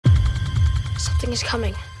Something is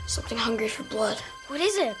coming. Something hungry for blood. What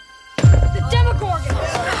is it? The Demogorgon!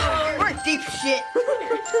 We're in deep shit.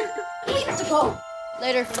 We have to go.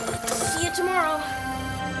 Later. See you tomorrow.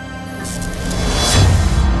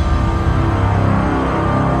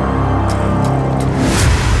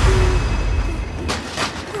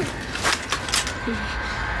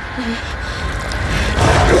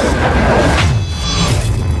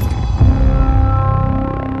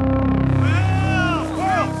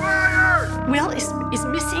 Will is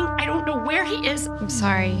missing. I don't know where he is. I'm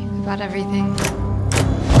sorry about everything.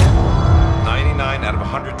 99 out of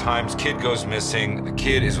 100 times, kid goes missing. A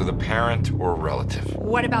kid is with a parent or a relative.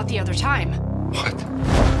 What about the other time? What?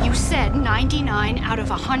 You said 99 out of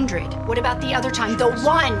 100. What about the other time? The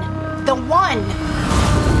one! The one!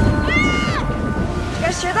 You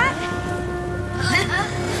guys hear that?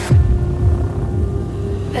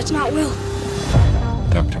 That's not Will.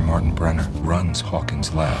 Dr. Martin Brenner runs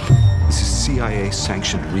Hawkins' lab. This is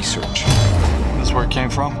CIA-sanctioned research. That's where it came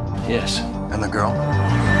from? Yes. And the girl?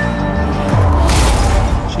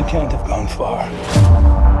 She can't have gone far.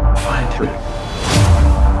 Find her.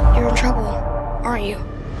 You're in trouble, aren't you?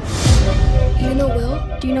 You know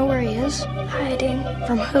Will? Do you know where he is? Hiding.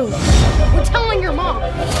 From who? We're telling your mom.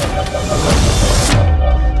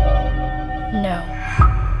 No.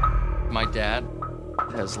 My dad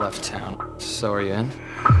has left town. So are you in?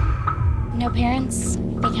 No parents,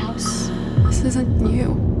 big house. This isn't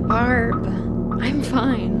you. Barb, I'm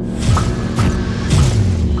fine.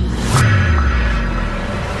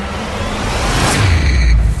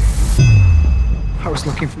 I was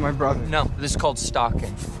looking for my brother. No, this is called stalking.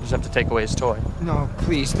 You just have to take away his toy. No,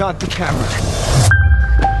 please, not the camera.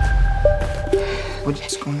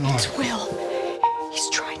 What's going on? It's Will. He's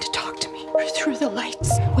trying to talk to me through the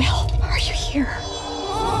lights. Will, are you here?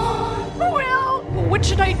 Will, what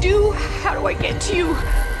should I do? How do I get to you?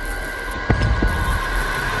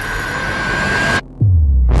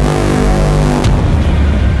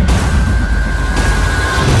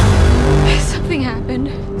 Something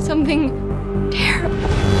happened. Something terrible.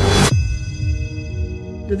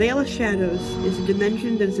 The Veil of Shadows is a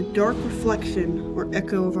dimension that is a dark reflection or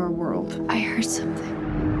echo of our world. I heard something.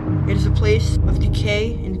 It is a place of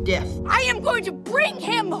decay and death. I am going to bring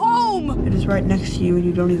him home! It is right next to you and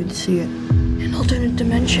you don't even see it. An alternate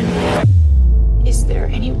dimension. Is there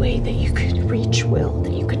any way that you could reach Will,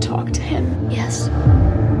 that you could talk to him? Yes.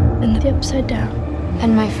 In the upside down.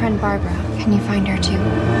 And my friend Barbara. Can you find her too?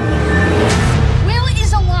 Will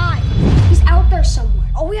is alive! He's out there somewhere.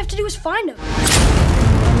 All we have to do is find him.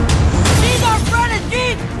 She's our friend and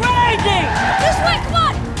she's crazy! This way, come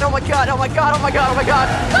on! Oh my god, oh my god, oh my god, oh my god!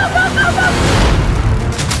 Go, go, go, go!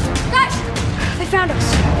 Guys, they found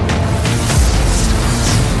us.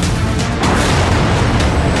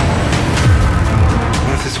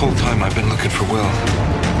 What if this whole time I've been looking for Will?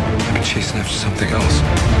 I've been chasing after something else.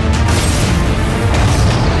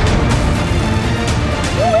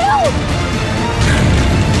 Will!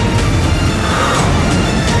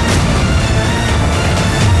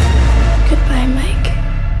 Goodbye, Mike.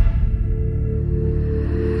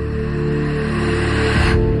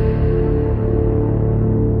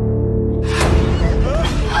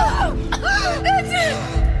 That's it!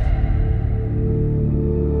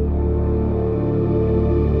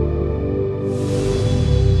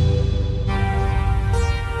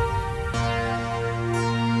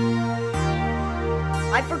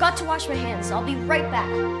 I forgot to wash my hands. I'll be right back.